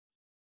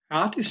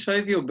How to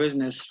save your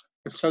business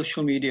with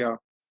social media.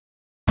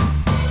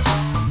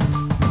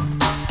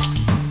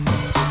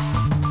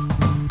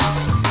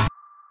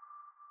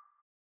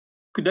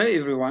 Good day,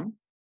 everyone.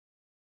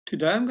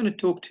 Today I'm going to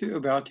talk to you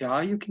about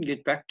how you can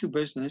get back to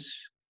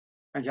business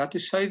and how to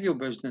save your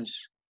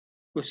business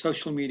with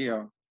social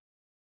media.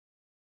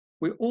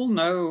 We all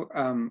know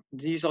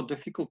these are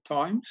difficult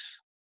times,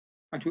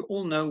 and we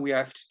all know we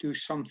have to do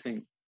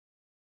something.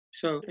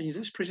 So in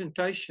this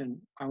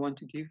presentation, I want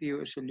to give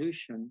you a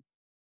solution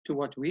to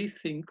what we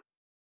think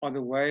are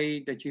the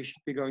way that you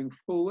should be going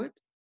forward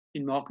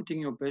in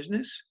marketing your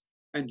business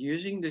and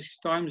using these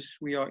times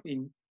we are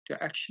in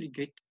to actually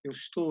get your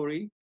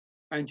story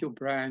and your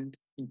brand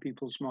in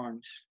people's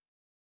minds.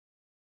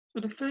 So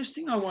the first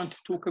thing I want to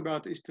talk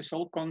about is this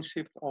whole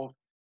concept of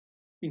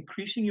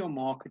increasing your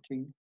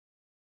marketing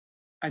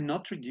and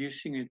not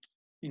reducing it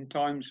in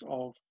times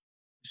of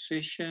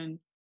recession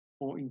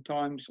or in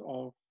times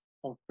of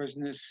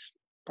business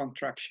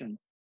contraction.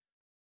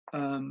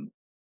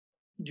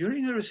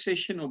 During a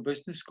recession or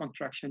business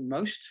contraction,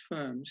 most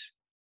firms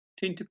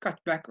tend to cut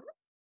back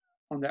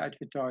on the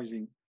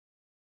advertising.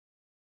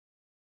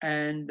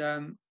 And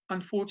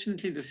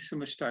unfortunately, this is a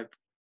mistake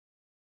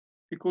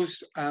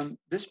because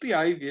this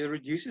behavior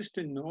reduces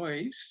the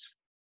noise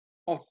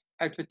of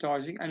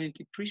advertising and it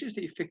increases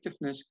the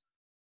effectiveness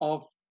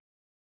of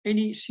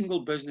any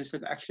single business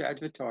that actually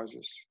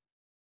advertises.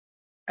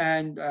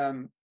 And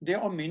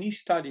there are many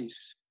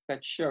studies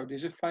that show,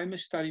 there's a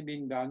famous study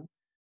being done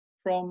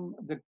from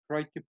the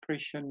Great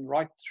Depression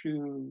right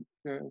through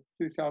the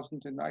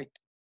 2008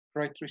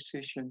 Great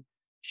Recession,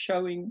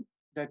 showing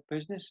that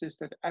businesses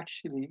that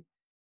actually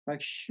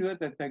make sure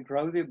that they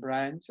grow their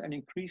brands and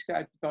increase their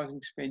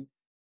advertising spend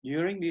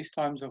during these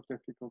times of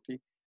difficulty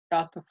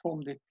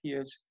outperform their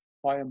peers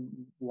by a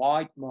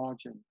wide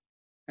margin.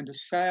 And the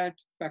sad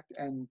fact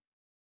and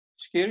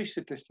scary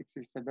statistics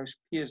is that those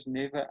peers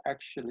never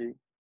actually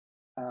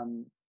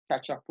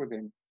catch up with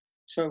them.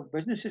 So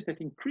businesses that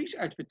increase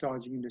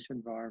advertising in this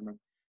environment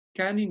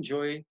can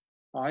enjoy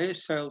higher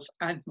sales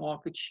and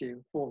market share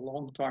for a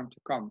long time to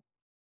come.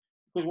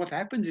 Because what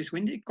happens is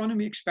when the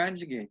economy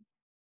expands again,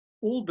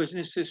 all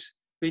businesses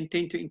then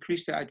tend to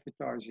increase their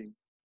advertising.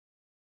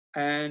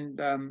 And,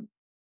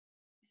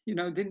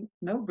 then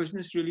no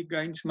business really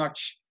gains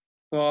much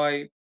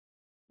by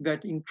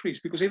that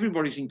increase because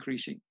everybody's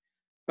increasing.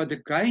 But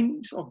the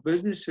gains of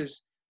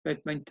businesses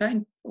that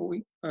maintain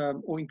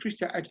or increase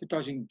their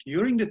advertising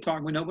during the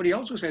time when nobody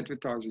else was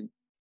advertising,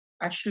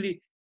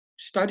 actually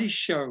studies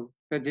show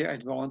that their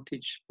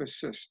advantage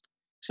persists.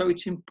 So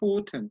it's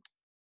important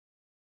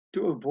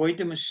to avoid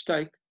the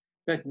mistake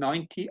that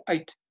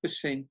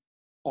 98%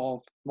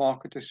 of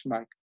marketers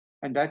make.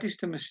 And that is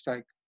the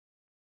mistake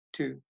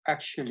to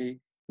actually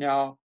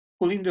now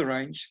pulling the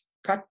reins,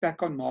 cut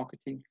back on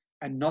marketing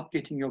and not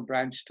getting your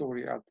brand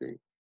story out there.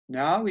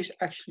 Now is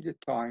actually the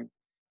time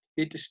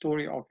to get the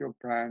story of your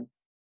brand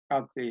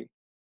out there.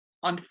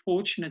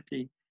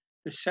 Unfortunately,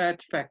 the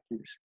sad fact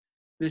is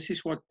this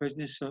is what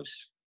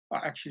businesses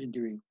are actually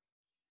doing.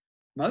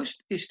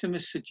 Most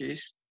estimates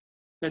suggest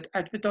that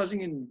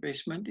advertising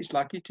investment is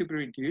likely to be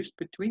reduced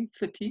between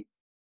 30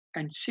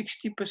 and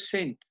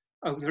 60%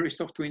 over the rest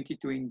of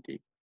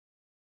 2020.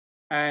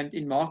 And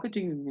in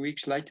Marketing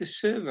Week's latest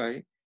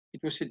survey,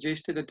 it was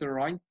suggested that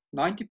around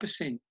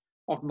 90%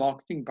 of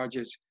marketing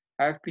budgets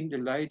have been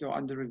delayed or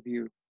under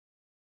review.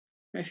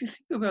 Now, if you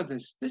think about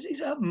this, this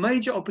is a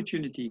major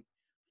opportunity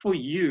for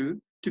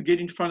you to get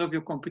in front of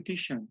your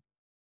competition.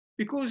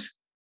 Because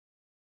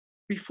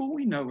before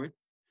we know it,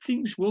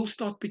 things will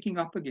start picking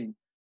up again.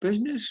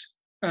 Business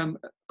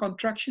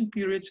contraction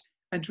periods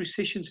and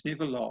recessions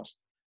never last.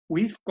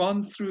 We've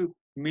gone through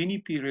many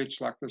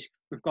periods like this.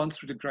 We've gone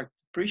through the Great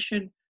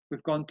Depression.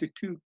 We've gone to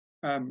two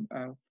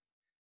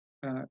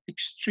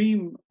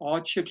extreme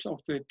hardships of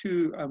the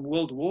two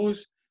world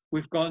wars.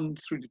 We've gone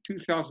through the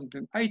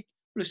 2008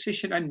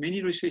 recession and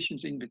many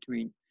recessions in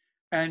between.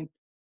 And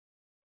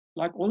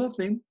like all of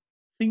them,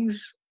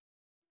 things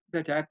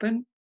that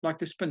happen, like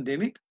this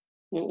pandemic,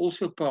 will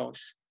also pass.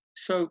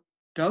 So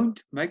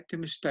don't make the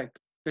mistake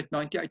that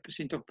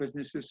 98% of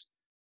businesses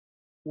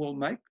will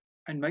make,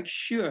 and make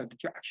sure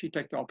that you actually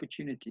take the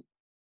opportunity.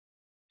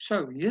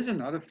 So here's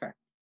another fact.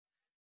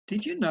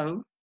 Did you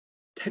know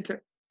that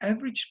the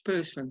average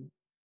person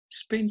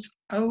spends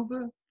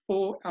over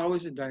 4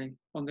 hours a day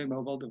on their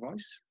mobile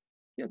device?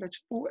 Yeah,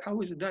 that's 4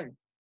 hours a day.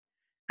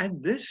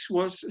 And this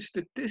was a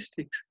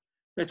statistic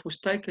that was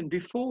taken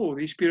before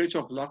these periods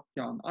of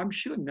lockdown. I'm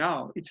sure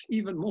now it's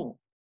even more.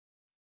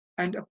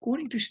 And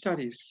according to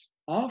studies,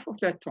 half of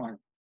that time,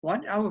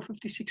 1 hour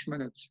 56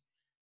 minutes,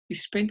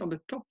 is spent on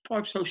the top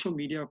 5 social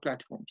media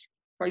platforms: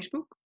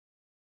 Facebook,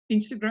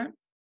 Instagram,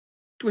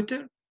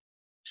 Twitter,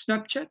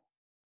 Snapchat,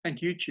 and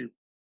YouTube.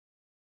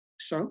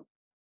 So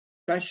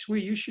that's where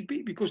you should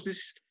be because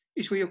this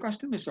is where your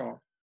customers are.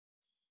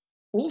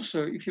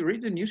 Also, if you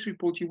read the news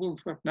report, you will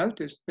have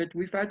noticed that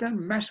we've had a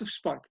massive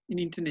spike in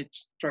internet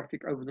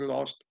traffic over the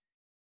last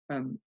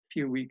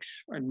few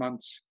weeks and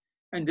months.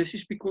 And this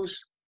is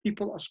because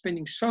people are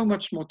spending so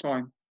much more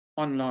time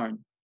online.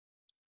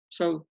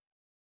 So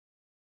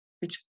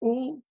it's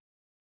all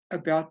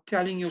about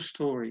telling your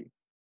story.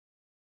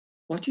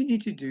 What you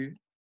need to do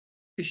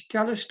is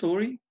tell a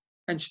story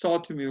and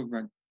start a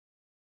movement.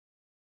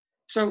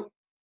 So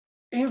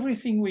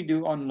everything we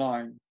do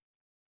online,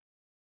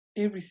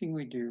 everything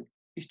we do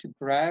is to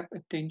grab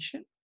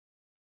attention.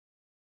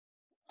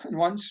 And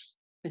once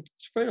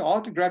it's very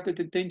hard to grab that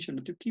attention,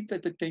 but to keep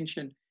that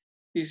attention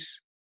is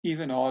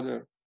even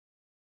harder.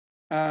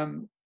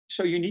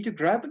 So you need to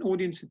grab an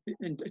audience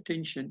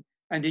attention,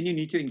 and then you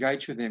need to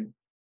engage with them.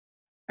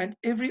 And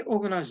every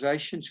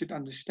organization should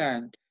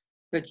understand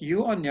that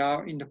you are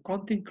now in the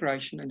content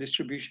creation and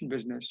distribution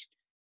business,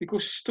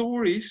 because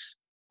stories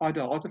are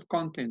the heart of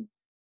content.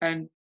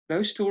 And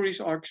those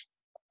stories are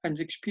and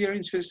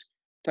experiences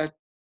that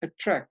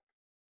attract,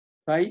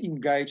 they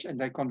engage, and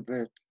they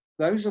convert.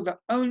 Those are the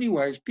only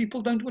ways.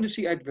 People don't want to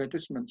see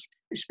advertisements,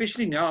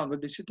 especially now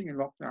that they're sitting in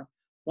lockdown.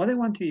 What they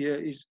want to hear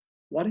is,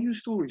 what are your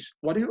stories?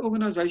 What are your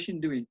organization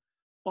doing?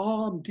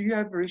 Do you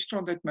have a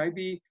restaurant that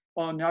maybe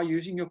are now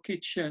using your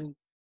kitchen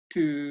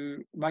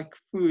to make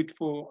food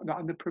for the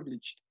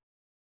underprivileged?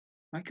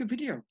 Make a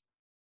video.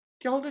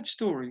 Tell that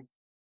story.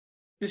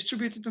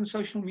 Distribute it on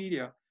social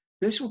media.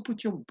 This will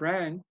put your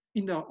brand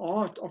in the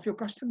heart of your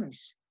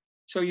customers.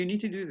 So you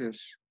need to do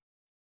this.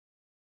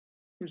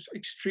 It's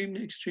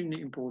extremely,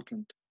 extremely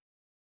important.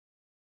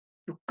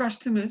 Your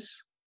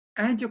customers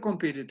and your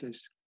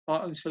competitors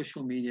are on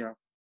social media.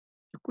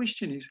 The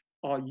question is,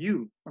 are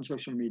you on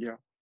social media?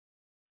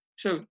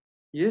 So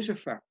here's a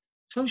fact.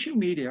 Social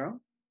media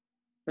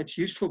that's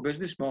used for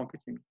business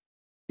marketing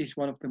is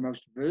one of the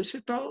most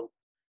versatile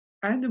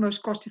and the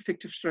most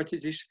cost-effective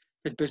strategies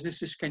that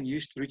businesses can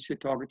use to reach their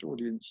target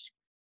audience,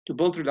 to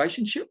build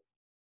relationship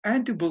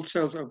and to build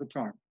sales over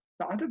time.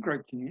 The other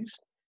great thing is,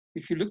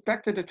 if you look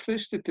back to that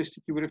first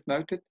statistic, you would have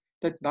noted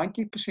that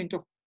 90%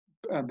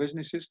 of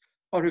businesses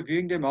are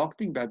reviewing their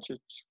marketing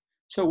budgets.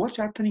 So what's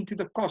happening to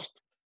the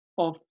cost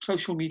of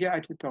social media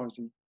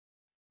advertising?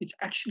 It's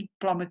actually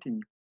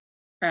plummeting.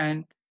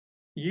 And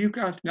you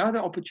have now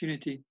the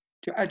opportunity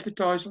to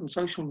advertise on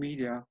social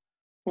media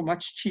for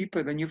much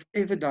cheaper than you've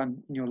ever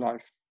done in your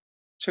life.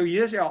 So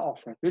here's our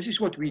offer. This is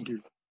what we do.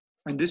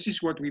 And this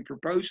is what we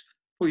propose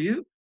for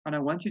you. And I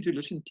want you to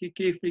listen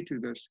carefully to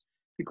this,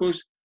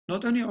 because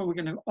not only are we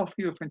going to offer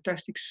you a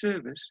fantastic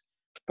service,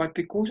 but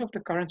because of the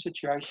current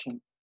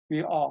situation,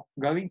 we are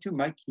going to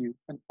make you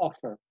an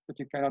offer that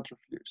you cannot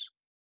refuse.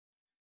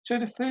 So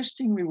the first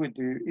thing we would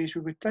do is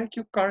we would take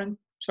your current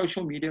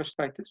social media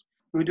status.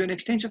 We would do an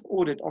extensive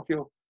audit of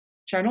your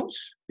channels,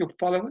 your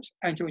followers,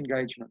 and your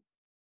engagement,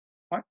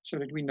 right? So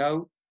that we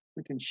know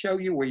we can show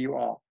you where you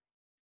are.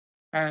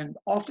 And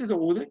after the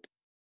audit,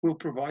 we'll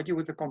provide you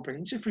with a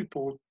comprehensive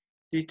report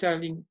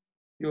detailing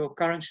your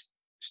current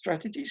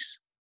strategies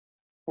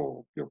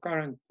for your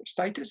current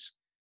status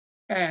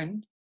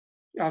and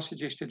our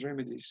suggested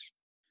remedies.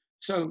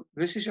 So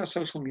this is our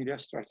social media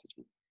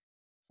strategy.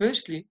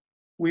 Firstly,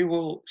 we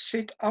will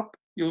set up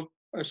your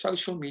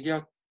social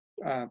media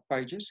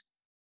pages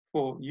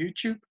for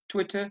YouTube,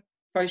 Twitter,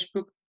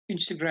 Facebook,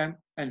 Instagram,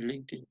 and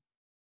LinkedIn.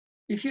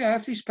 If you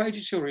have these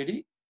pages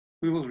already,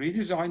 we will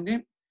redesign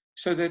them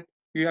so that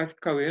you have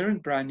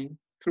coherent branding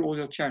through all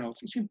your channels.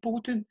 It's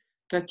important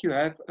that you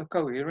have a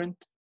coherent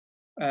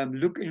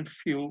look and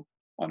feel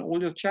on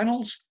all your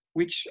channels,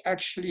 which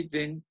actually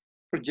then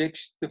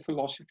projects the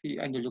philosophy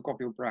and the look of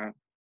your brand.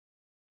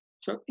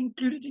 So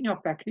included in our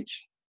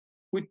package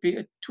would be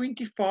a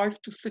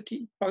 25 to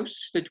 30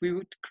 posts that we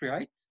would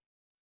create,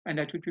 and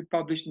that would be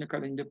published in a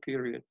calendar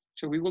period.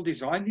 So we will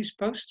design these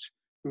posts,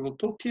 we will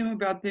talk to you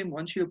about them.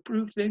 Once you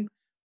approve them,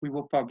 we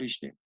will publish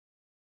them.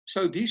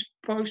 So these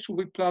posts will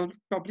be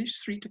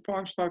published 3 to 5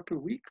 times per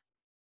week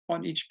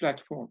on each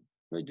platform.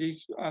 So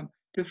these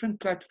different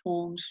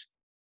platforms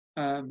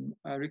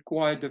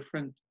require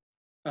different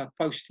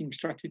posting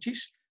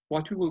strategies.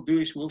 What we will do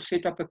is we'll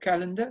set up a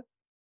calendar.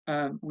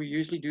 We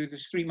usually do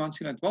this 3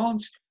 months in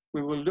advance.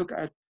 We will look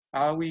at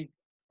how we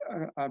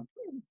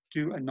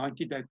do a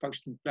 90-day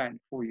posting plan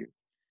for you.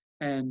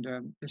 And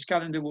this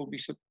calendar will be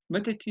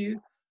submitted to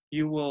you.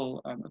 You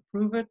will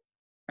approve it,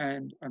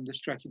 and the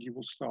strategy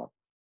will start.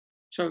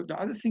 So the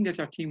other thing that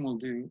our team will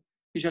do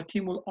is our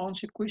team will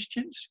answer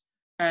questions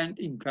and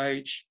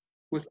engage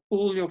with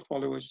all your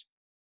followers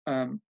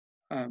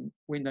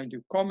when they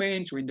do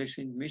comments, when they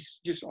send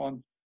messages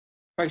on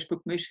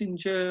Facebook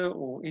Messenger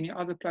or any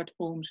other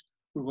platforms.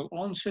 We will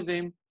answer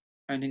them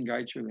and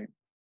engage with them.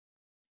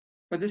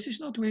 But this is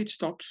not where it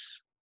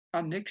stops.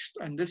 Our next,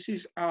 and this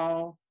is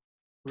our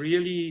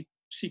really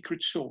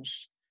secret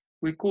sauce,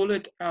 we call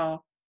it our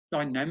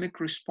dynamic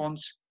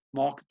response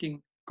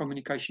marketing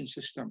communication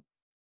system.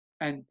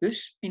 And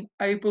this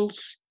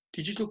enables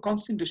digital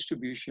content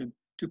distribution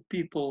to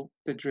people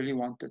that really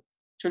want it.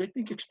 So let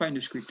me explain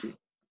this quickly.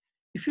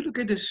 If you look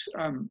at this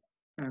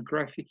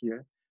graphic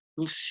here,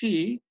 you'll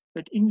see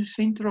that in the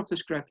center of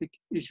this graphic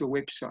is your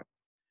website.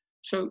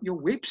 So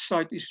your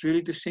website is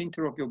really the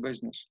center of your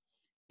business.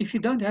 If you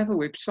don't have a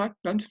website,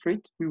 don't fret.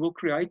 We will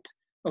create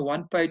a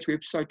one-page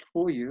website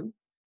for you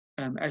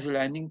as a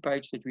landing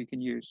page that we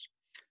can use.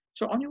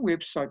 So on your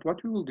website,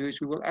 what we will do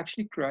is we will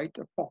actually create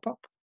a pop-up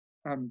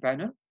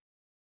banner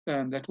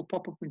that will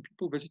pop up when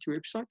people visit your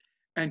website,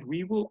 and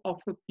we will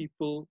offer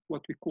people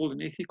what we call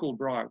an ethical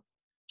bribe.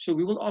 So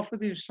we will offer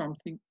them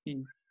something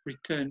in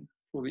return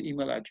for the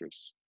email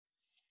address.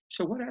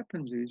 So what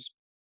happens is,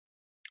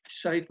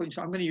 say, for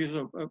instance, I'm going to use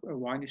a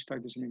wine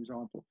estate as an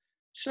example.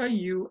 Say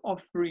you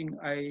offering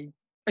a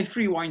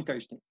free wine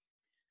tasting.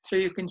 So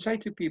you can say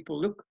to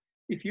people, look,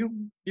 if you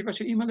give us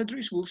your email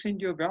address, we'll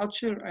send you a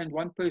voucher, and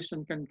one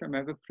person can come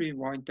have a free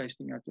wine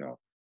tasting at your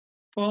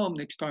farm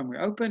next time we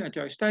open, at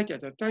your estate,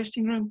 at our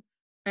tasting room.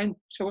 And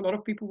so a lot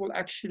of people will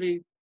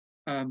actually,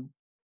 um,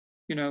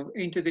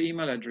 enter the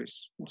email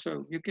address.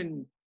 So you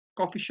can,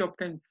 coffee shop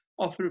can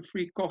offer a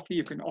free coffee,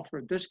 you can offer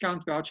a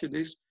discount voucher.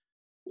 There's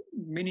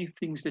many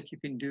things that you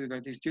can do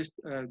that is just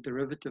a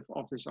derivative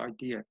of this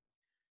idea.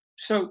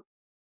 So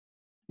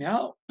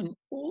now in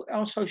all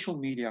our social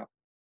media,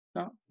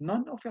 now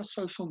none of our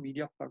social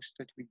media posts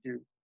that we do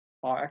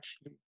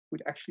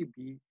would actually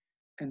be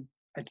an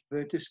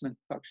advertisement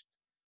post.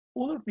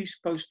 All of these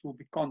posts will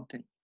be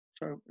content.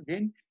 So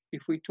again,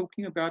 if we're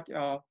talking about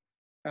our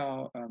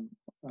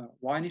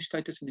wine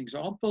estate as an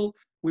example,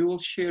 we will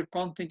share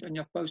content on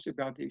your post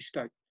about the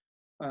estate,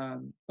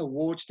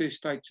 awards the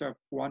estates have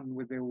won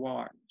with their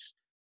wines,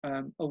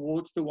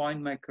 awards the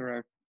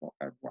winemaker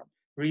have won,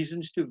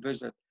 reasons to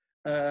visit,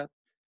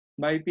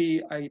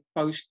 maybe a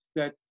post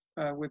that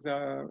with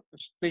a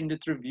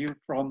splendid review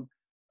from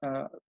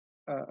a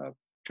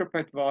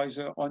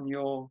TripAdvisor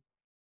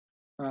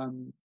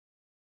um,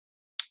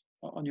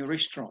 on your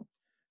restaurant.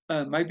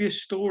 Maybe a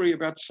story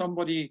about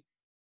somebody.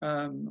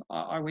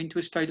 I went to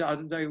a estate the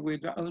other day where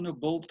the owner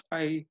built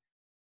a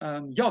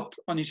yacht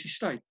on his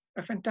estate.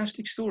 A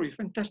fantastic story,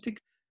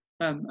 fantastic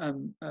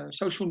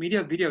social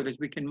media video that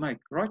we can make,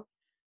 right?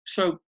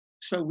 So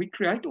we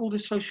create all the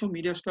social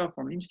media stuff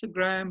on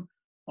Instagram,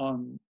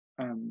 on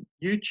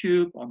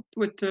YouTube, on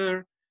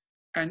Twitter,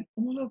 and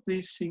all of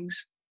these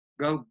things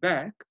go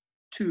back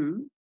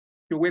to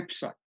your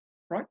website,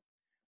 right?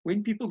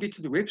 When people get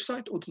to the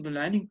website or to the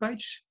landing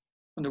page,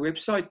 on the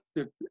website,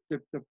 the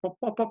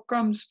pop-up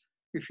comes.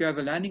 If you have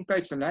a landing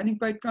page, the landing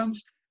page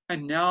comes,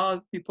 and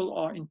now people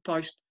are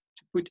enticed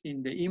to put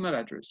in the email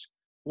address.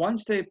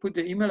 Once they put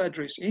the email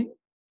address in,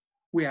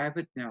 we have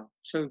it now.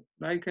 So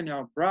they can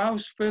now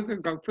browse further,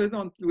 go further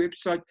onto the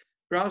website,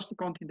 browse the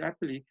content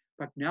happily,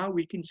 but now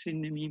we can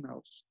send them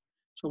emails.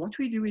 So what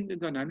we do in the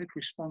dynamic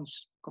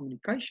response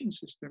communication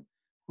system,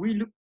 we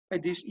look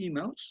at these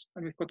emails,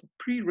 and we've got a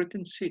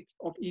pre-written set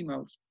of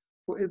emails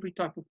for every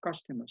type of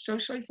customer. So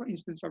say, for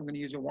instance, I'm going to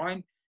use a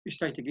wine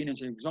estate again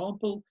as an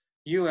example.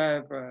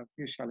 You're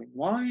selling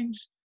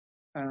wines,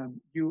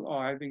 you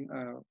are having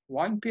a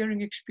wine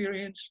pairing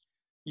experience,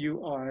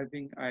 you are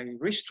having a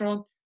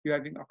restaurant, you're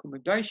having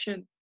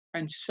accommodation,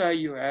 and say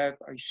you have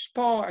a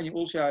spa, and you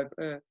also have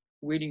a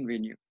wedding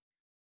venue.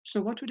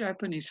 So what would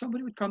happen is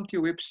somebody would come to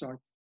your website,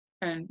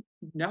 and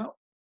now,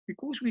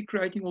 because we're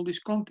creating all this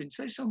content,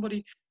 say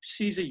somebody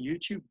sees a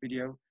YouTube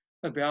video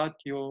about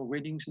your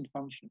weddings and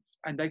functions,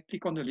 and they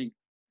click on the link.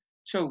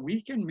 So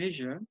we can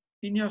measure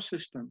in our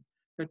system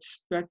that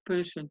that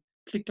person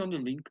clicked on the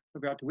link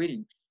about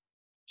weddings.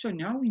 So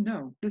now we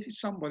know this is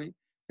somebody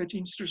that's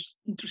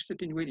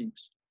interested in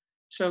weddings.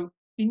 So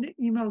in the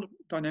email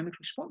dynamic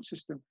response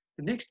system,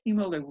 the next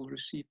email they will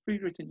receive,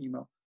 pre-written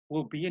email,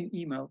 will be an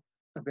email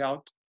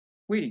about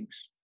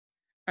weddings.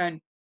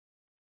 And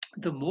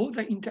the more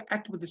they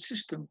interact with the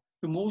system,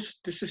 the more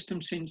the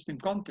system sends them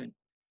content.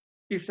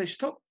 If they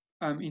stop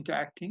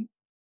interacting,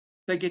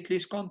 they get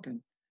less content.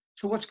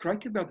 So what's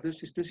great about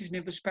this is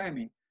never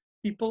spammy.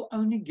 People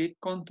only get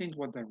content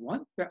what they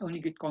want. They only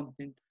get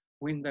content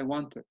when they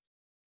want it.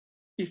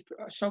 If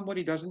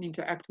somebody doesn't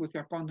interact with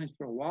our content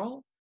for a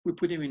while, we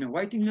put them in a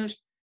waiting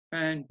list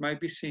and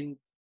maybe send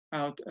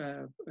out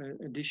an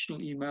additional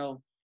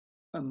email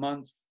a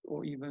month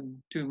or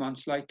even 2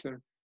 months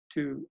later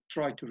to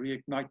try to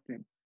reignite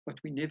them. But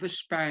we never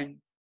spam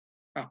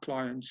our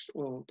clients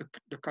or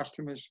the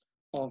customers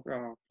of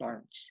our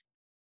clients.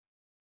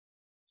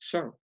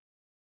 So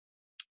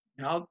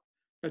now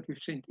that we've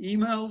sent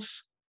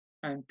emails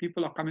and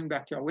people are coming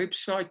back to our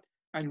website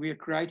and we are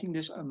creating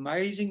this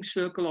amazing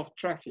circle of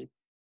traffic,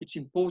 it's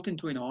important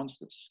to enhance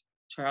this.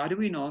 So how do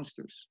we enhance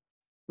this?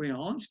 We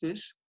enhance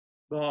this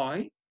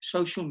by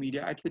social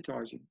media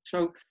advertising.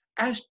 So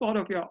as part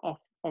of our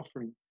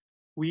offering,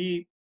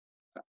 we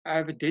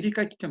have a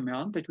dedicated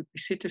amount that would be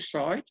set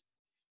aside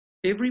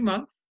every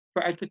month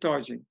for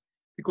advertising,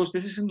 because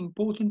this is an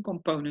important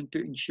component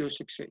to ensure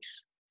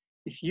success.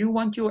 If you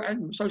want your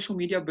social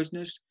media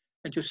business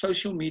and your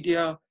social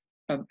media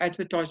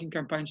advertising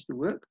campaigns to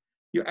work,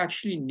 you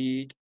actually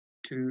need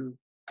to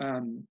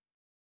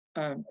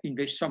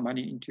invest some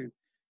money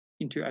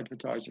into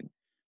advertising.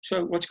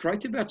 So what's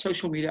great about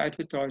social media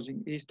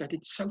advertising is that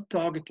it's so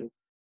targeted.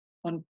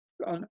 On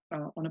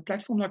a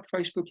platform like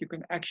Facebook, you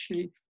can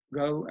actually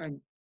go and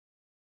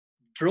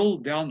drill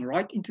down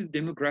right into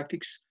the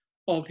demographics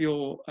of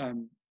your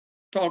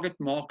target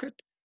market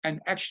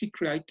and actually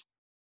create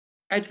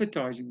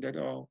advertising that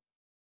are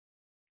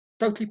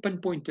totally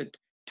pinpointed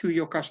to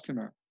your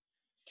customer.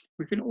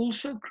 We can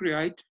also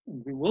create,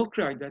 and we will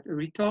create that, a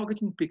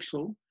retargeting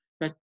pixel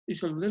that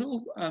is a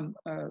little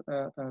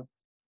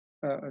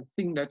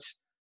thing that's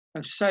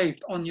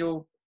saved on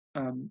your,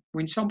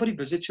 when somebody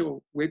visits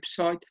your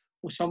website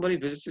or somebody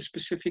visits a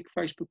specific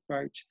Facebook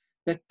page,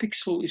 that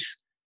pixel is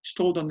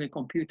stored on their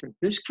computer.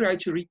 This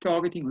creates a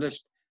retargeting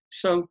list.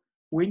 So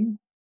when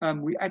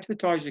we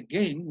advertise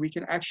again, we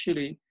can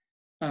actually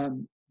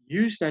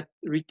use that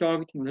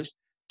retargeting list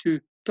to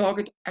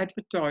target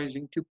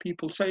advertising to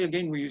people. Say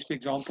again, we use the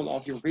example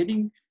of your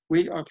wedding,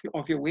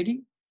 of your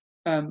wedding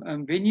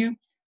venue.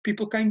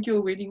 People came to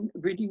your wedding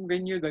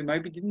venue. They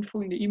maybe didn't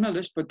fill in the email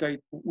list, but they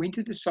went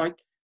to the site.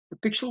 The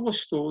pixel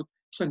was stored.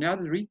 So now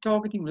the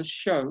retargeting list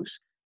shows,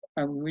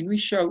 when we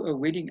show a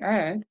wedding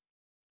ad,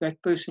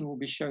 that person will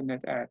be shown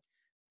that ad.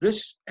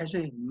 This has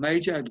a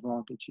major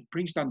advantage. It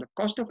brings down the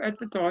cost of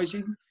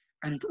advertising,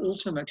 and it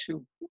also makes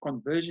your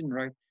conversion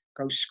rate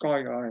go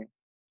sky high.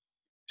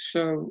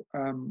 So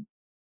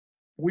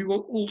we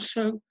will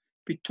also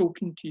be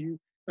talking to you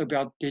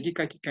about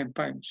dedicated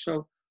campaigns.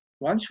 So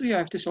once we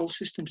have this whole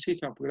system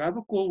set up, we'll have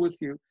a call with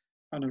you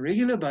on a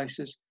regular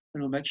basis,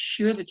 and we'll make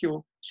sure that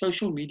your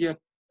social media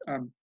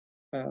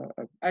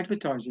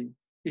advertising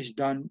is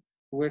done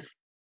with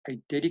a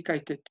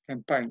dedicated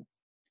campaign.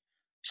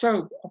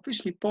 So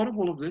obviously part of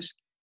all of this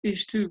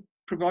is to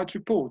provide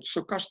reports.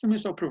 So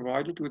customers are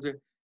provided with a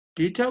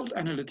detailed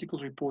analytical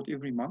report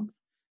every month.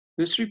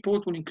 This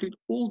report will include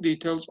all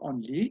details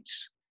on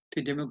leads,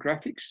 their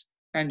demographics,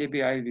 and their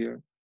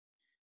behavior.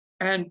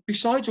 And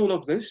besides all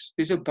of this,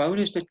 there's a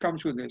bonus that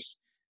comes with this.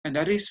 And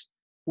that is,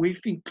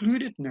 we've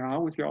included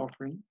now with your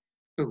offering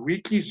a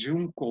weekly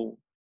Zoom call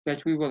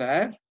that we will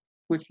have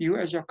with you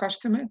as your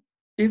customer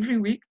every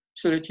week,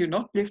 so that you're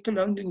not left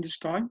alone in this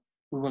time.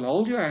 We will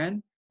hold your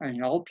hand and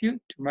help you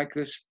to make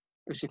this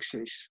a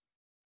success.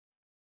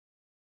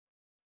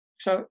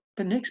 So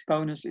the next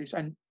bonus is,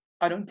 and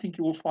I don't think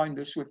you will find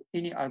this with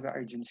any other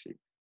agency.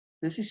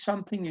 This is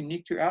something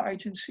unique to our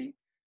agency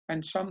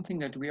and something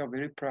that we are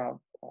very proud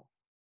of.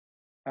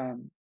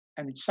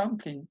 And it's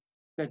something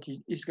that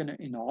is going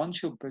to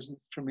enhance your business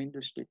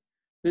tremendously.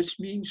 This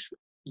means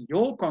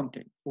your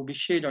content will be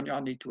shared on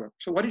our network.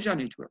 So what is our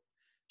network?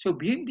 So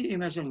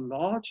BMDM has a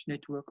large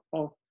network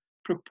of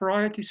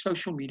proprietary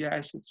social media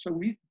assets. So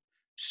we've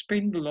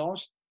spent the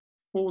last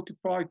 4 to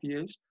 5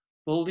 years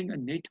building a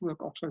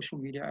network of social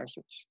media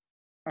assets.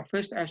 Our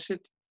first asset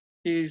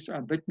is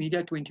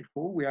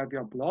BitMedia24. We have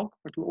our blog,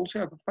 but we also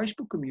have a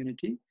Facebook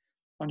community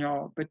on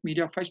our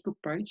BitMedia Facebook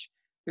page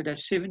that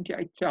has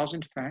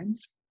 78,000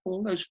 fans.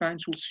 All those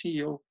fans will see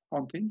your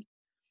content.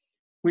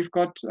 We've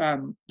got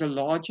the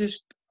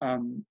largest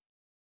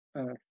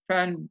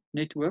fan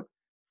network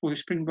for the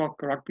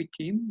Springbok rugby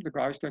team, the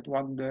guys that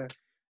won the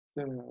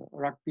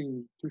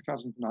Rugby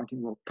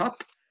 2019 World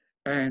Cup.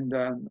 And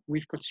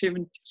we've got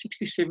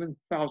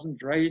 67,000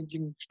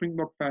 raging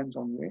Springbok fans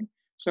on there.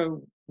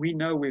 So we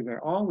know where they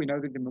are, we know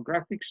the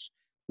demographics,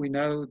 we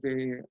know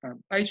their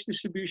age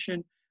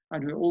distribution,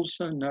 and we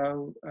also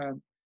know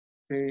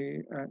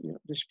the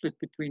split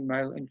between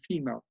male and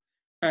female.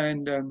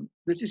 And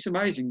this is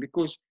amazing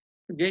because,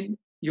 again,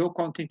 your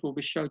content will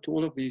be shown to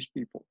all of these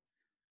people.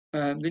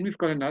 Then we've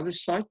got another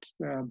site,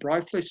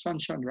 Brightfly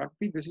Sunshine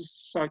Rugby. This is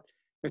a site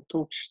that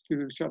talks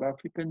to South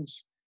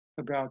Africans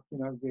about,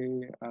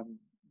 the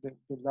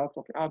love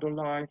of outdoor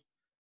life,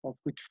 of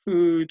good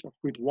food, of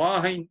good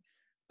wine,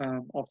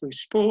 of the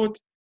sport.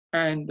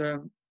 And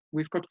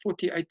we've got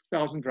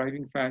 48,000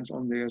 raving fans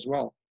on there as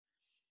well.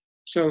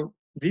 So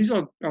these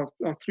are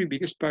our three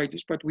biggest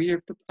pages, but we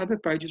have other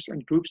pages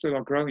and groups that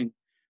are growing.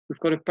 We've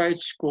got a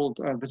page called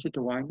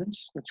Visitor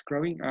Winans that's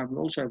growing. We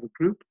also have a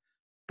group,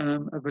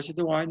 a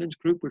Visitor Winans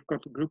group. We've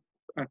got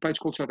a page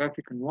called South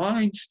African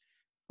Wines.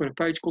 We've got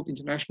a page called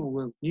International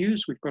World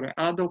News. We've got an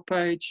outdoor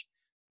page.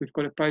 We've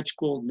got a page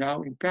called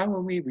Now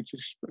Empower Me, which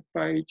is a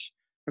page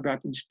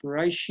about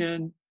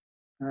inspiration,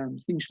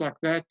 things like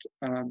that.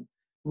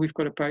 We've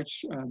got a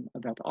page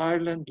about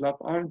Ireland, Love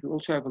Ireland. We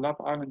also have a Love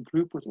Ireland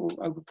group with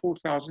over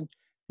 4,000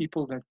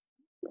 people that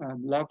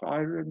love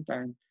Ireland,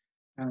 and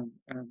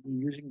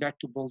using that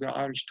to build our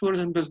Irish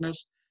tourism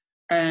business,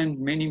 and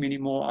many, many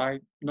more.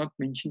 I'm not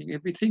mentioning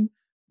everything,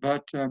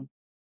 but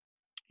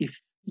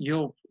if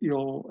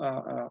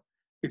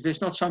if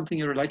there's not something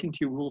you're relating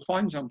to, we will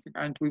find something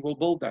and we will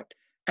build that.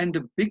 And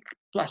the big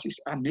plus is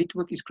our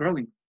network is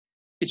growing.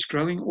 It's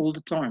growing all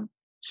the time.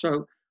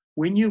 So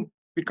when you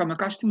become a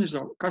customer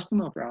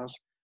of ours,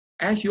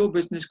 as your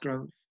business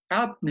grows,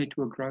 our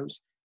network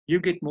grows, you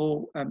get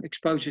more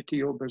exposure to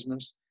your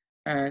business.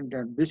 And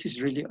this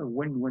is really a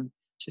win-win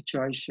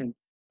situation.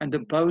 And the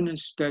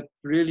bonus that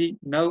really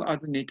no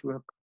other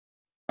network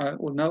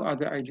or no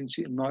other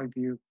agency, in my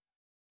view,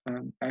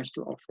 has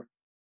to offer.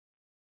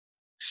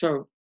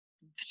 So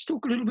let's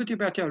talk a little bit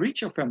about our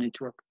reach of our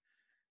network.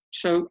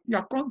 So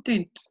our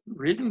content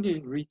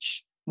regularly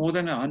reach more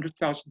than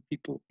 100,000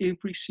 people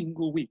every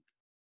single week.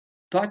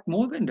 But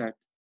more than that,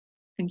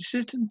 in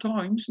certain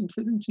times and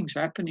certain things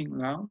happening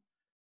now,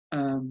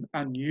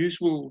 our news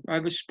will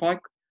have a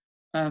spike.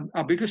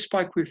 Our biggest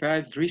spike we've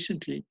had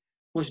recently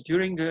was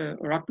during the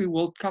Rugby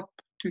World Cup,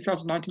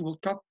 2019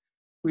 World Cup.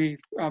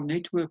 Our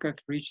network have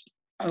reached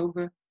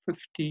over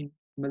 15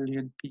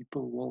 million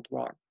people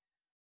worldwide.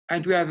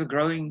 And we have a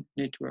growing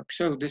network.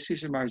 So this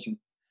is amazing.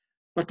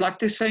 But like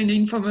they say in the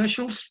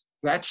infomercials,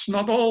 that's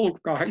not all,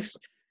 guys.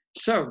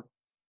 So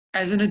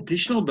as an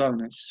additional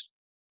bonus,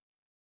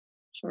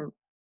 so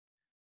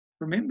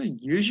remember,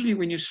 usually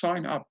when you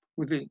sign up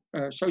with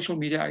a social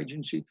media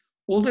agency,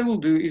 all they will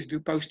do is do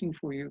posting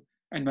for you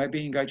and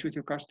maybe engage with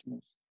your customers.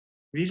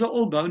 These are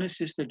all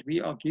bonuses that we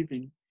are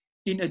giving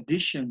in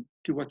addition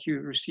to what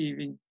you're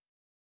receiving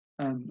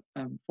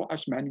for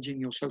us managing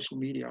your social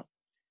media.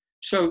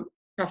 So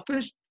our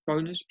first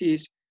bonus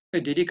is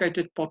a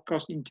dedicated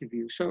podcast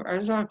interview. So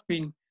as I've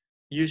been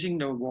using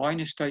the wine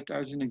estate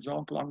as an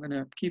example, I'm going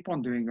to keep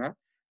on doing that.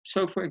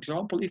 So for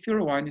example, if you're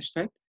a wine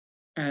estate,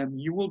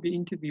 you will be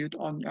interviewed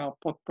on our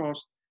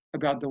podcast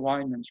about the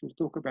winelands. We'll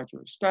talk about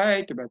your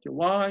estate, about your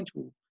wines.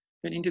 We'll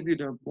then interview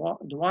the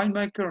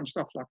winemaker and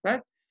stuff like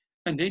that.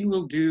 And then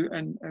we'll do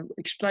and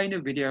explain a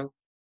video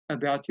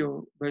about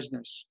your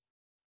business.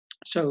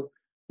 So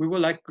we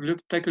will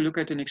take a look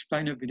at an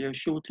explainer video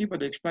shortly,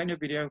 but the explainer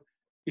video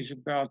is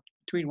about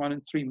between 1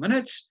 and 3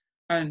 minutes,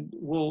 and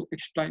we'll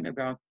explain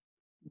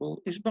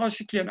it's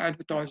basically an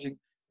advertising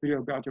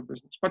video about your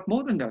business. But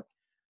more than that,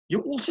 you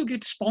also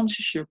get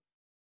sponsorship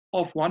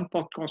of 1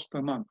 podcast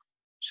per month.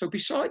 So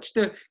besides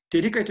the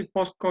dedicated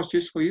podcast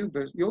just for your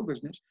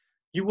business,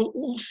 you will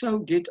also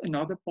get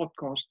another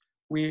podcast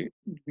where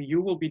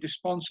you will be the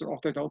sponsor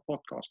of that whole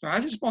podcast. Now,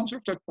 as a sponsor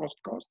of that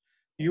podcast,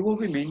 you will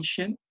be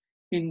mentioned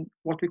in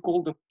what we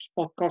call the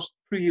podcast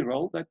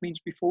pre-roll. That means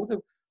before the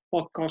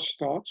podcast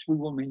starts, we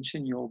will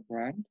mention your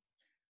brand.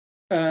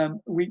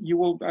 You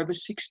will have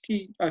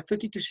a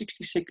 30 to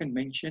 60 second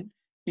mention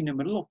in the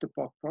middle of the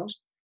podcast.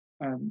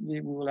 Then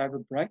we will have a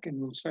break and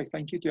we'll say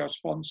thank you to our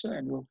sponsor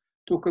and we'll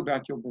talk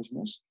about your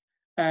business.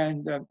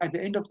 And at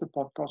the end of the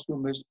podcast,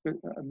 we'll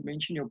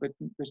mention your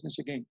business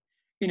again.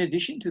 In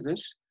addition to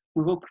this,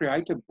 we will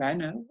create a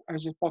banner.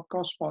 As a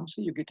podcast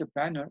sponsor, you get a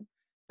banner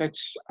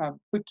that's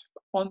put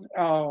on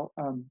our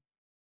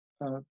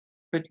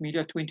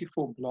BitMedia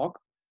 24 blog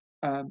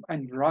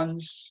and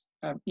runs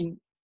in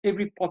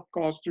every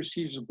podcast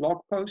receives a blog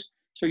post.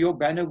 So your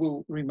banner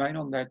will remain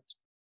on that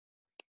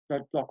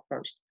blog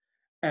post.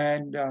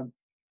 And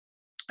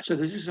so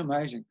this is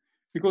amazing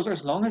because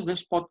as long as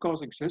this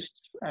podcast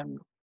exists, and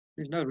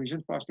there's no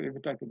reason for us to ever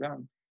take it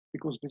down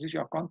because this is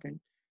your content,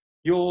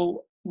 you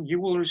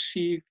will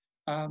receive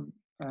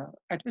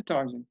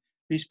advertising.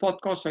 These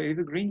podcasts are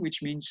evergreen,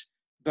 which means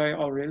they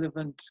are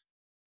relevant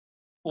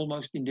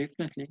almost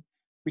indefinitely,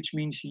 which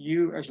means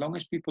as long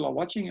as people are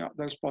watching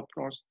those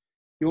podcasts,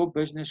 your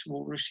business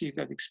will receive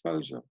that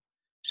exposure.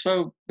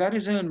 So that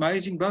is an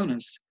amazing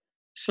bonus.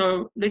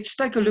 So let's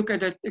take a look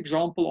at that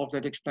example of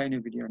that explainer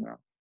video now.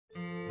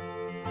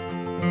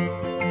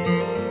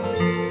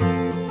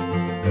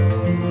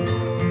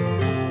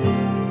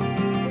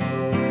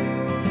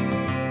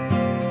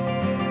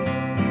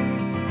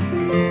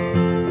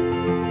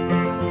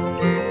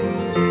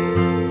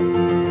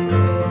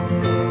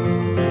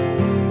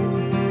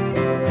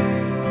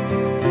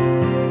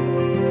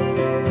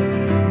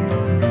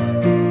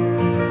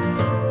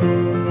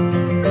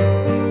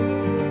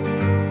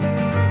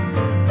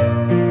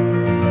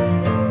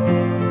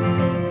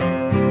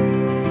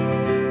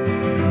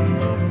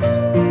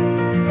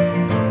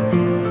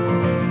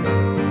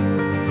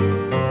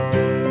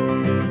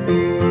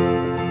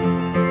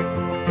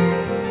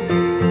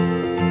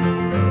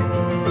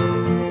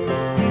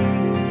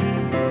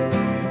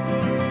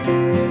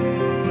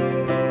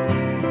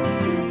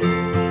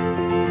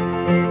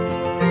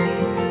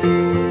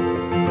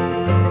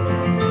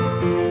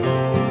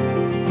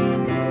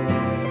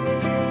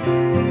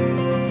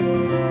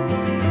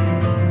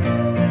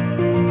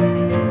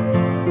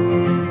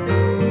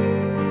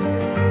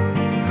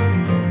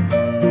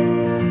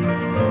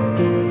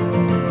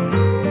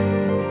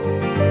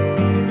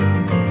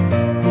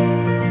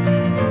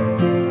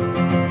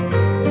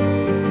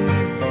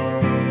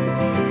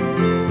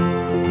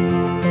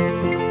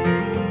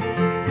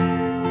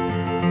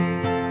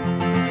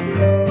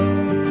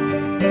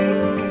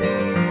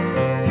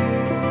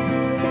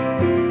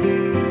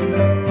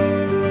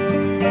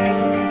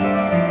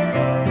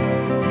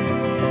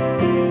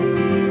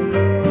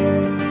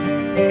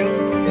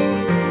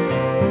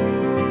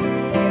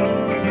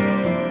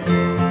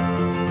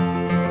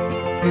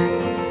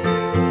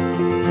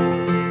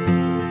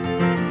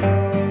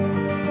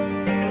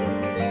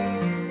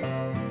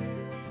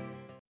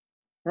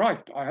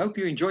 Right, I hope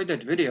you enjoyed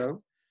that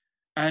video.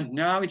 And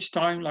now it's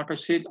time, like I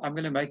said, I'm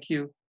going to make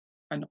you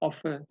an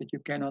offer that you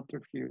cannot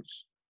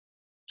refuse.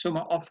 So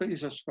my offer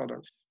is as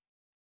follows.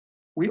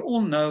 We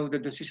all know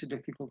that this is a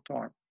difficult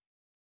time.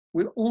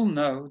 We all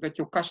know that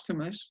your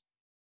customers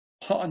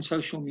are on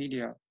social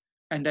media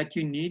and that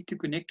you need to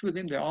connect with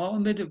them. They are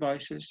on their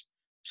devices.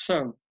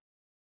 So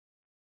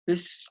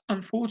this,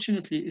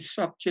 unfortunately, is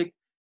subject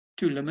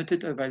to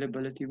limited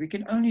availability. We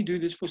can only do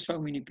this for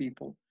so many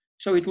people.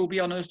 So it will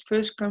be on a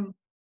first come,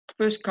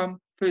 first come,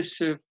 first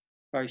serve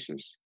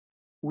basis.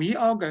 We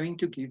are going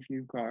to give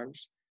you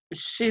guys a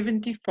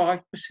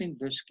 75%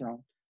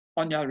 discount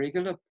on our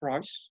regular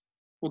price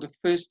for the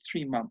first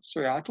 3 months.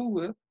 So how it will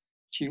work,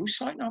 you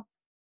sign up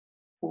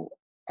for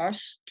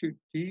us to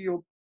do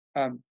your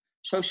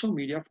social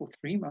media for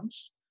 3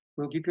 months.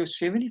 We'll give you a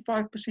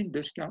 75%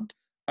 discount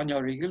on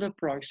your regular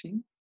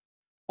pricing.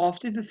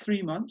 After the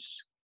 3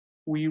 months,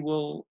 we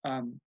will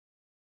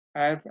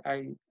have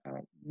a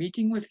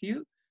meeting with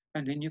you,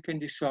 and then you can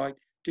decide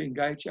to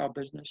engage our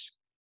business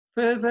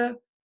further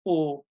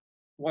or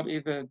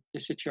whatever the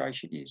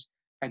situation is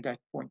at that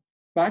point.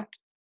 But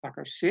like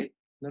I said,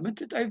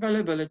 limited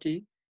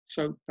availability,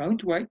 so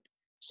don't wait.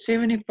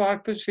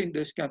 75%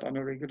 discount on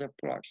a regular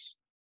price.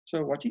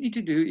 So what you need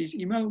to do is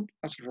email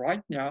us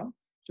right now.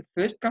 The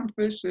first come,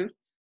 first serve.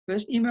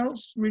 First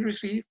emails we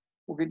receive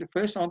will get the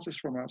first answers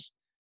from us.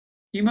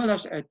 Email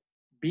us at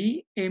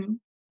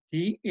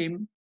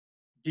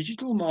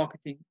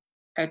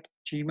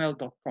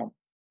BMDMdigitalmarketing@gmail.com.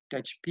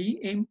 That's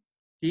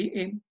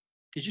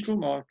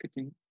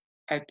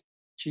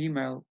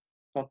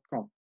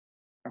BMDMdigitalmarketing@gmail.com.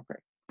 Okay.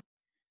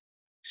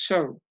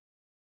 So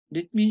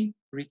let me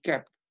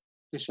recap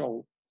this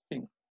whole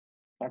thing.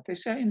 Like they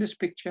say in this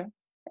picture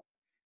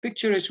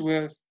is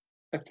worth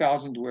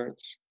 1,000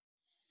 words.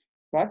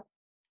 But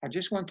I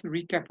just want to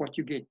recap what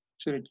you get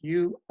so that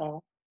you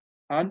are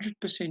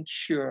 100%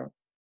 sure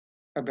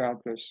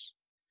about this.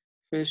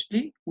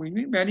 Firstly, when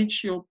we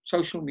manage your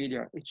social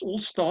media, it all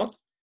starts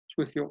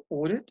with your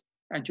audit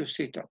and your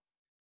setup.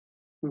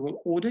 We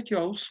will audit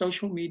your whole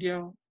social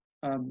media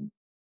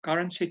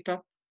current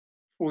setup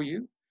for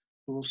you.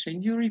 We will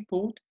send you a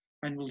report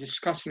and we'll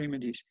discuss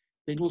remedies.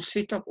 Then we'll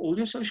set up all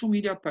your social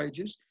media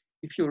pages.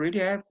 If you already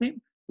have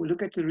them, we'll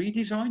look at the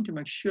redesign to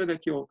make sure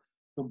that your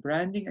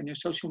branding and your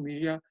social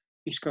media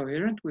is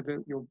coherent with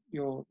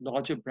your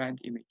larger brand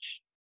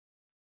image.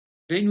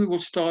 Then we will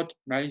start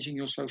managing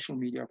your social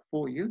media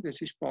for you.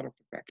 This is part of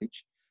the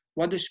package.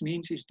 What this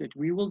means is that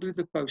we will do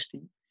the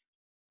posting,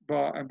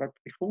 but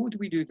before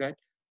we do that,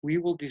 we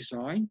will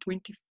design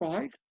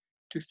 25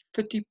 to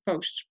 30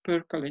 posts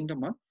per calendar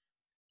month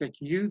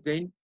that you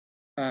then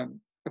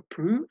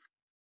approve,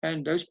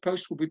 and those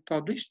posts will be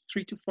published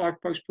 3 to 5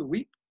 posts per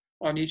week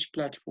on each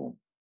platform.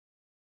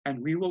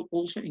 And we will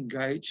also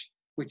engage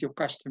with your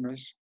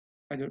customers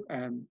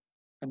on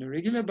a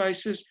regular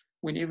basis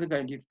whenever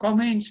they leave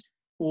comments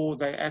or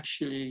they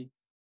actually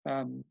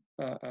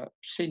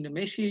send a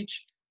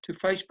message to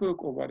Facebook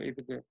or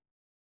whatever the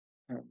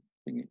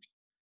thing is.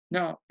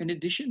 Now, in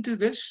addition to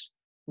this,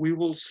 we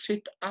will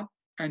set up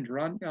and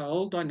run a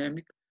whole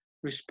dynamic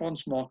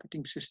response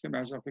marketing system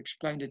as I've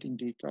explained it in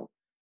detail.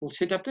 We'll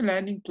set up the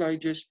landing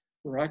pages,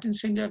 we'll write and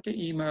send out the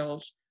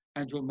emails,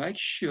 and we'll make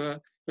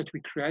sure that we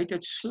create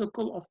that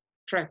circle of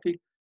traffic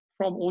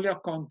from all your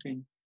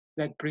content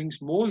that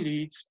brings more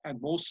leads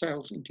and more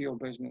sales into your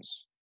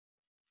business.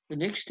 The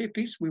next step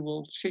is we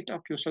will set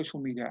up your social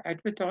media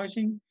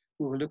advertising.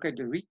 We will look at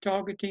the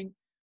retargeting.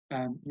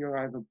 You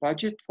have a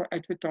budget for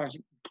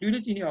advertising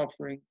included in your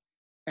offering,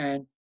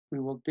 and we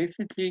will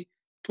definitely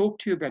talk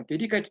to you about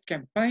dedicated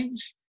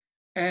campaigns,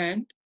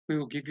 and we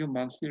will give you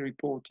monthly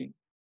reporting.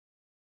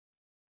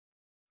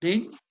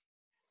 Then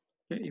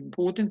the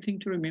important thing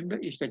to remember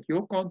is that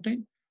your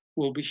content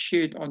will be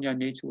shared on your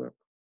network.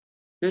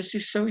 This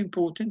is so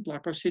important.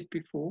 Like I said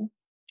before,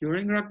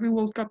 during Rugby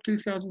World Cup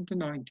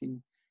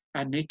 2019,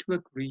 our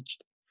network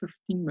reached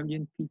 15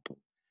 million people.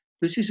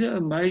 This is an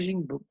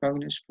amazing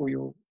bonus for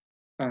your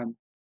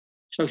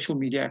social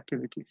media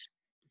activities.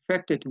 The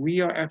fact that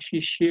we are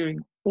actually sharing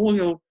all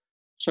your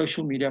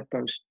social media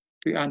posts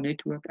to our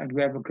network, and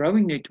we have a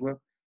growing network,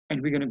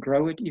 and we're going to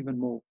grow it even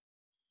more.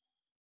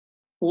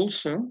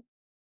 Also,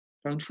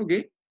 don't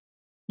forget,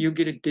 you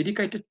get a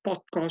dedicated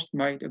podcast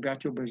made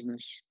about your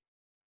business.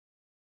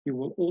 You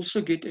will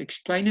also get an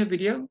explainer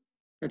video.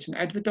 That's an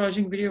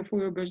advertising video for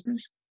your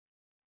business.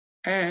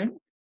 And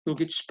you'll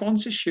get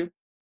sponsorship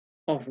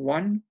of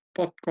 1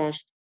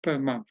 podcast per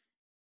month.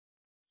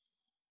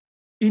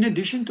 In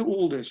addition to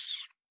all this,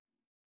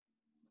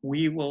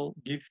 we will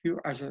give you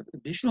as an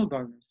additional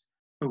bonus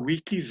a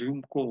weekly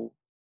Zoom call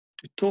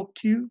to talk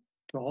to you,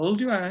 to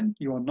hold your hand.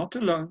 You are not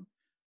alone,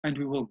 and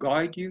we will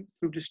guide you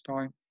through this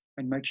time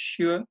and make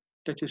sure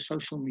that your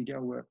social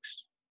media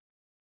works.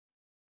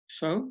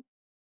 So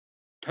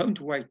don't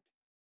wait.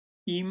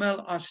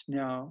 Email us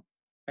now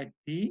at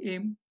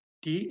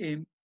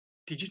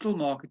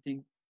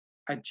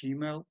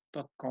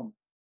BMDMdigitalmarketing@gmail.com.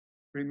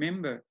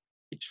 Remember,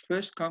 it's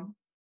first come,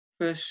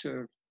 first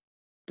serve.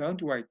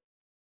 Don't wait.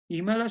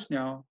 Email us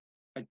now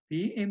at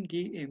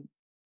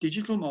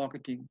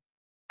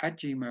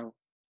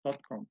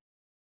BMDMdigitalmarketing@gmail.com.